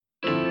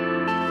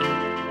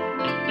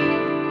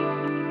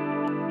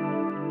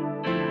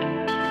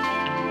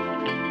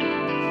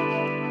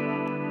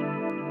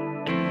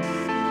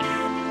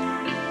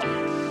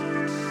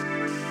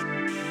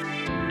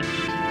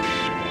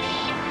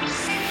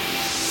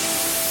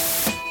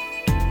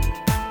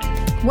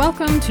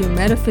Welcome to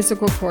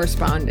Metaphysical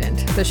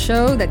Correspondent, the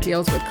show that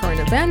deals with current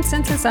events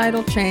and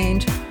societal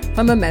change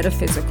from a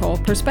metaphysical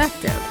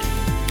perspective.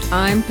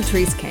 I'm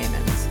Patrice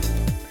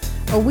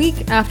Kamens. A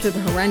week after the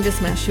horrendous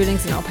mass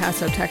shootings in El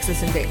Paso,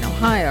 Texas and Dayton,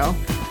 Ohio,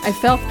 I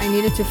felt I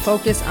needed to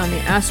focus on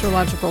the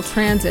astrological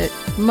transit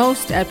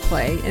most at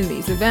play in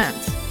these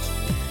events.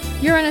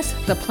 Uranus,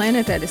 the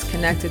planet that is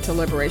connected to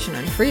liberation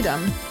and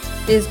freedom,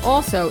 is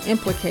also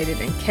implicated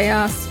in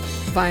chaos,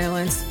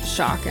 violence,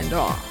 shock, and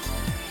awe.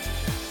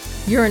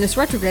 Uranus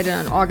retrograded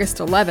on August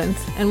 11th,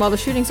 and while the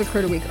shootings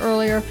occurred a week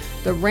earlier,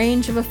 the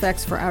range of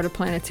effects for outer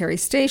planetary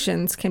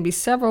stations can be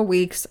several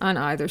weeks on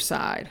either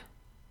side.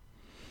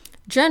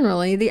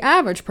 Generally, the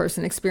average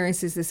person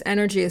experiences this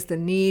energy as the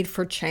need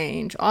for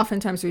change,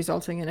 oftentimes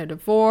resulting in a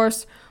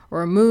divorce,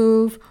 or a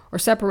move, or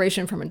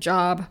separation from a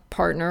job,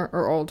 partner,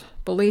 or old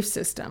belief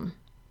system.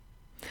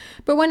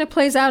 But when it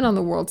plays out on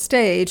the world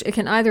stage, it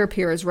can either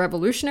appear as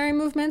revolutionary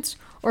movements,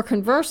 or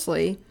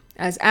conversely,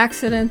 as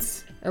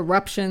accidents,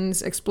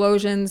 eruptions,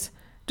 explosions,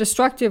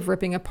 destructive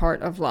ripping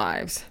apart of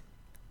lives.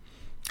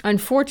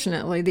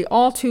 Unfortunately, the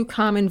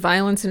all-too-common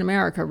violence in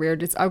America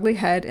reared its ugly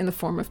head in the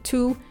form of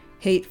two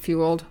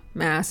hate-fueled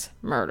mass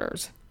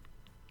murders.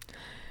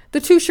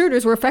 The two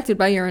shooters were affected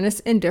by Uranus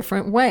in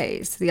different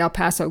ways. The El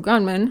Paso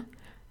gunman,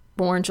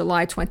 born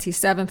July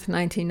 27,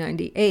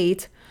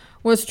 1998,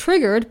 was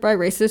triggered by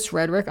racist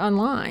rhetoric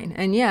online,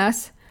 and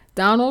yes,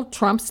 Donald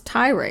Trump's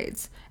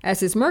tirades, as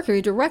his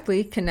Mercury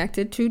directly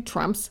connected to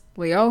Trump's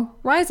Leo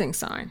rising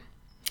sign.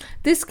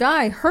 This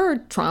guy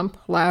heard Trump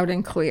loud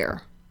and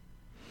clear.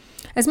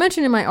 As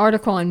mentioned in my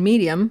article on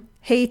Medium,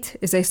 Hate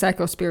is a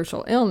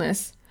Psychospiritual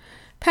Illness,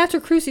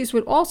 Patrick Crusius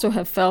would also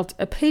have felt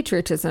a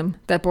patriotism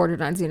that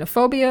bordered on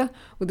xenophobia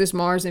with his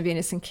Mars and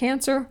Venus in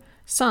Cancer,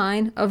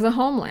 sign of the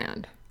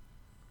homeland.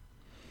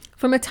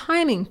 From a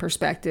timing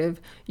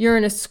perspective,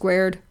 Uranus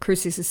squared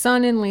Crusius'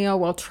 sun in Leo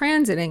while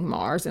transiting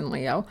Mars in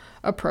Leo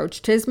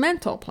approached his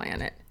mental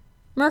planet,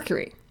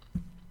 Mercury.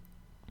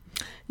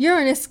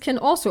 Uranus can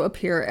also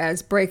appear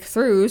as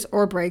breakthroughs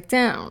or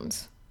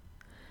breakdowns.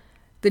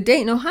 The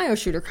Dayton, Ohio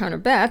shooter Connor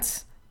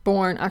Betts,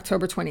 born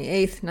October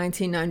 28,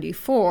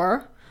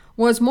 1994,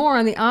 was more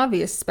on the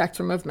obvious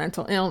spectrum of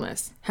mental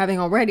illness, having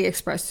already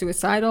expressed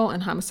suicidal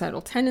and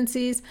homicidal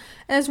tendencies,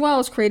 as well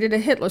as created a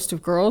hit list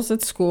of girls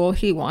at school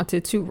he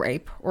wanted to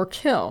rape or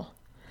kill.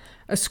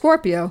 A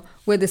Scorpio,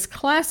 with his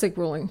classic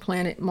ruling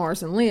planet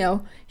Mars and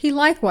Leo, he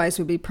likewise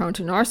would be prone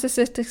to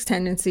narcissistic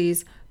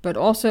tendencies, but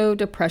also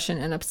depression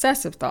and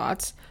obsessive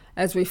thoughts,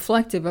 as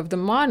reflective of the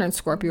modern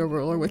Scorpio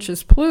ruler, which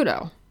is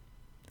Pluto.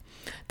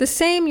 The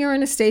same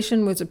Uranus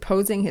station was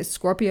opposing his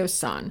Scorpio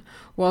sun,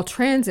 while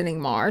transiting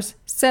Mars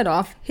set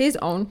off his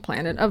own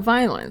planet of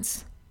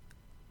violence.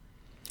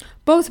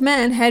 Both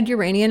men had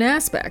Uranian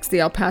aspects, the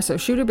El Paso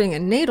shooter being a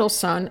natal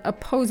sun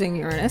opposing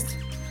Uranus,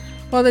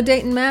 while the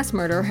Dayton mass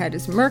murderer had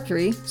his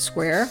Mercury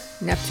square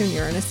Neptune,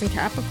 Uranus, and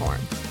Capricorn.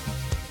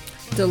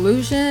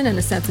 Delusion and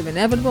a sense of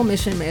inevitable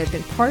mission may have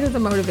been part of the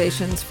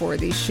motivations for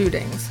these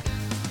shootings.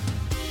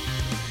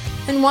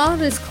 And while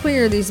it is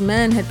clear these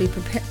men had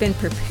been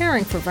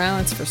preparing for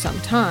violence for some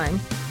time,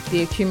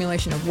 the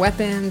accumulation of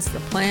weapons, the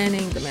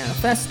planning, the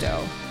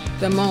manifesto,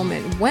 the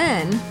moment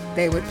when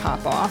they would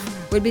pop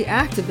off would be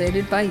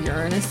activated by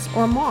Uranus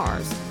or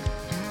Mars.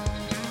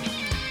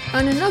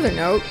 On another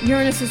note,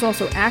 Uranus is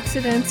also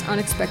accidents,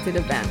 unexpected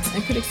events,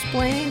 and could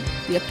explain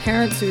the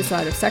apparent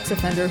suicide of sex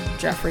offender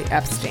Jeffrey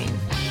Epstein.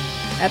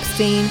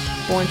 Epstein,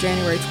 born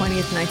January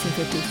 20th,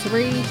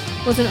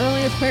 1953, was an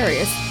early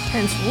Aquarius,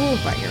 hence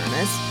ruled by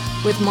Uranus,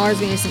 with Mars,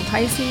 Venus, and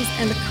Pisces,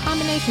 and the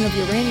combination of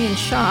Uranian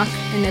shock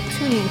and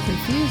Neptunian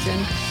confusion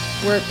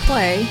were at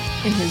play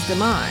in his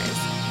demise.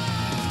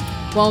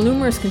 While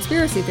numerous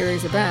conspiracy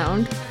theories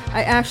abound,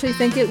 I actually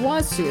think it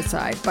was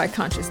suicide by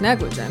conscious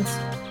negligence,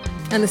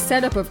 and the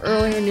setup of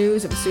earlier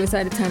news of a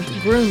suicide attempt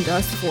groomed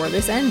us for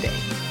this ending.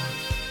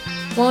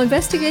 While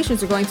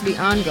investigations are going to be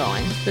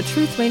ongoing, the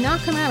truth may not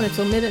come out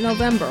until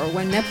mid-November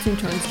when Neptune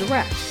turns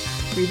direct,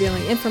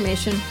 revealing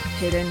information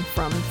hidden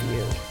from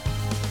view.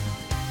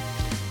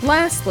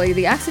 Lastly,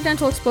 the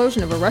accidental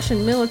explosion of a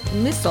Russian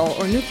missile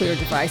or nuclear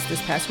device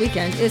this past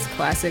weekend is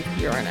classic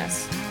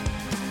Uranus.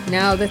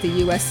 Now that the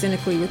U.S.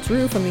 cynically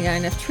withdrew from the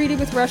INF Treaty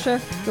with Russia,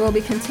 there will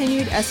be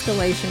continued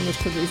escalation which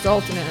could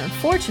result in an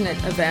unfortunate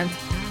event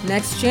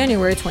next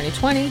January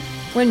 2020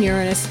 when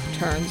Uranus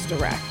turns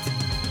direct.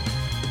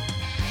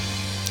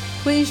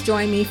 Please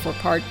join me for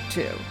part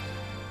 2.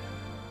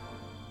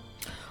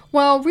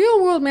 While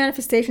real-world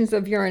manifestations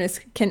of Uranus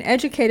can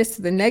educate us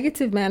to the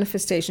negative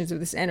manifestations of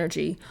this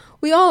energy,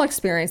 we all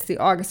experience the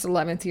August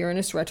 11th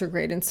Uranus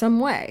retrograde in some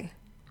way.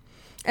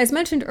 As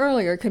mentioned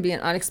earlier, it can be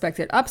an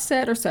unexpected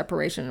upset or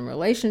separation in a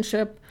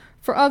relationship.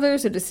 For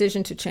others, a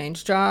decision to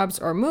change jobs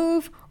or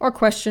move or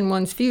question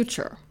one's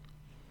future.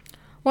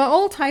 While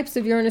all types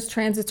of Uranus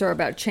transits are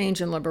about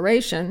change and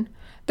liberation,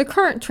 the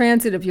current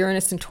transit of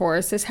Uranus and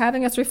Taurus is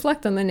having us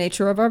reflect on the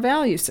nature of our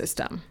value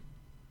system.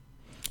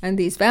 And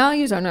these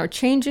values are now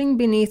changing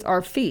beneath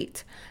our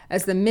feet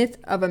as the myth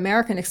of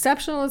American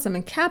exceptionalism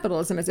and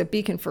capitalism as a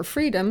beacon for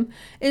freedom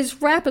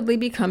is rapidly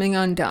becoming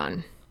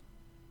undone.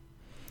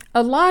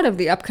 A lot of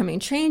the upcoming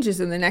changes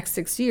in the next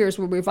 6 years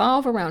will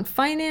revolve around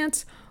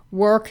finance,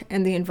 work,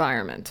 and the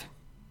environment.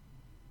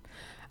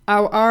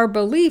 Are our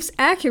beliefs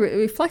accurately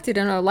reflected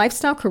in our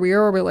lifestyle,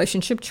 career, or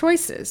relationship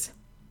choices?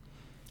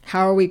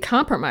 How are we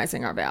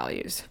compromising our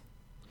values?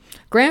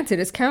 Granted,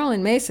 as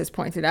Carolyn Myss has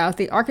pointed out,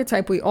 the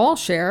archetype we all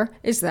share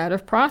is that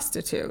of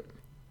prostitute.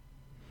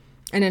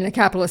 And in a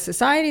capitalist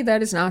society,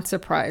 that is not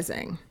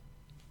surprising.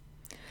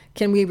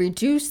 Can we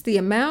reduce the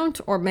amount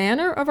or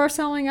manner of our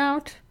selling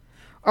out?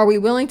 Are we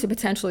willing to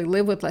potentially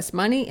live with less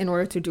money in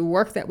order to do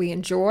work that we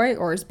enjoy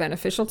or is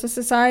beneficial to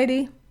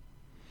society?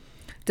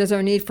 Does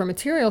our need for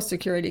material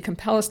security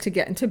compel us to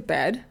get into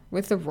bed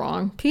with the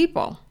wrong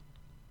people?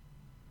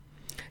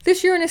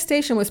 This Uranus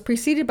station was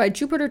preceded by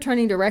Jupiter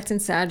turning direct in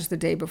Sag the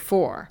day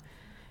before.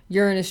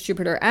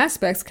 Uranus-Jupiter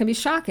aspects can be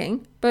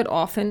shocking, but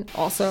often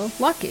also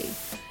lucky.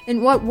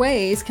 In what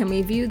ways can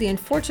we view the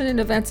unfortunate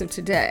events of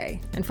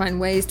today and find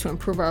ways to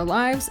improve our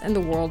lives and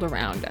the world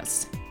around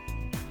us?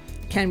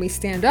 Can we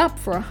stand up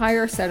for a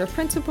higher set of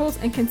principles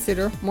and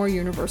consider more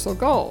universal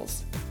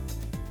goals?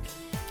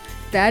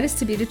 That is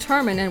to be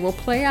determined and will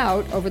play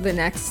out over the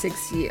next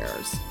 6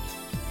 years.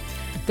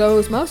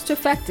 Those most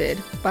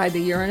affected by the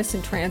Uranus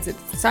in transit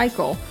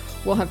cycle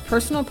will have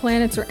personal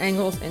planets or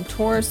angles in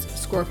Taurus,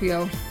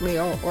 Scorpio,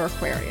 Leo, or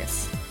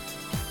Aquarius.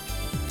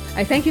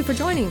 I thank you for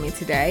joining me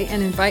today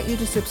and invite you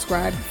to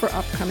subscribe for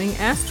upcoming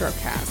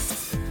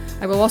astrocasts.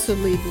 I will also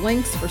leave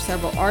links for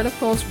several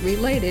articles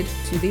related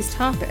to these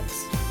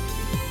topics.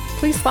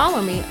 Please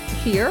follow me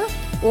here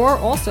or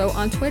also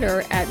on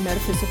Twitter at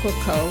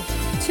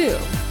MetaphysicalCo2.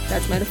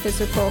 That's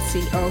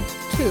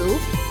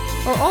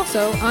MetaphysicalCO2, or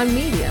also on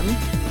Medium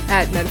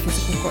at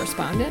Metaphysical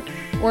Correspondent,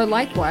 or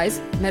likewise,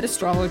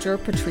 Metastrologer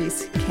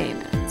Patrice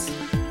Kamens.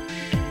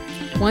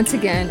 Once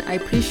again, I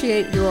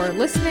appreciate your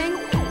listening,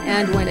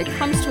 and when it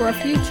comes to our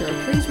future,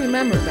 please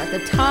remember that the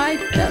tide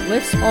that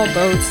lifts all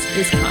boats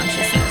is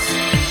consciousness.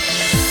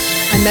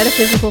 I'm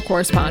Metaphysical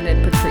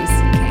Correspondent Patrice